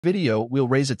Video, we'll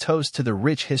raise a toast to the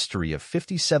rich history of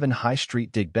 57 High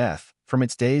Street Digbeth, from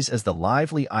its days as the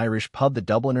lively Irish pub The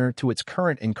Dubliner to its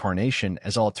current incarnation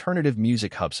as alternative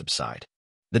music hub Subside.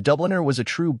 The Dubliner was a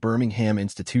true Birmingham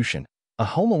institution, a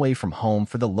home away from home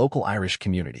for the local Irish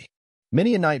community.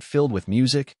 Many a night filled with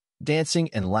music,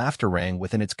 dancing, and laughter rang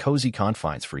within its cozy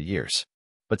confines for years.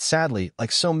 But sadly,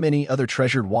 like so many other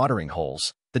treasured watering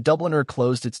holes, the Dubliner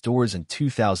closed its doors in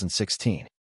 2016.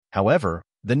 However,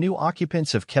 the new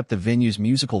occupants have kept the venue's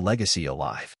musical legacy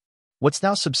alive. What's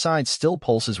now Subside still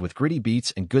pulses with gritty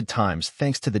beats and good times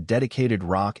thanks to the dedicated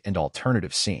rock and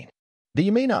alternative scene. Though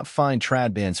you may not find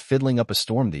trad bands fiddling up a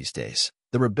storm these days,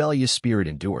 the rebellious spirit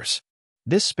endures.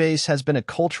 This space has been a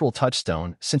cultural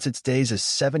touchstone since its days as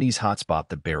 70s hotspot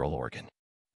The Barrel Organ.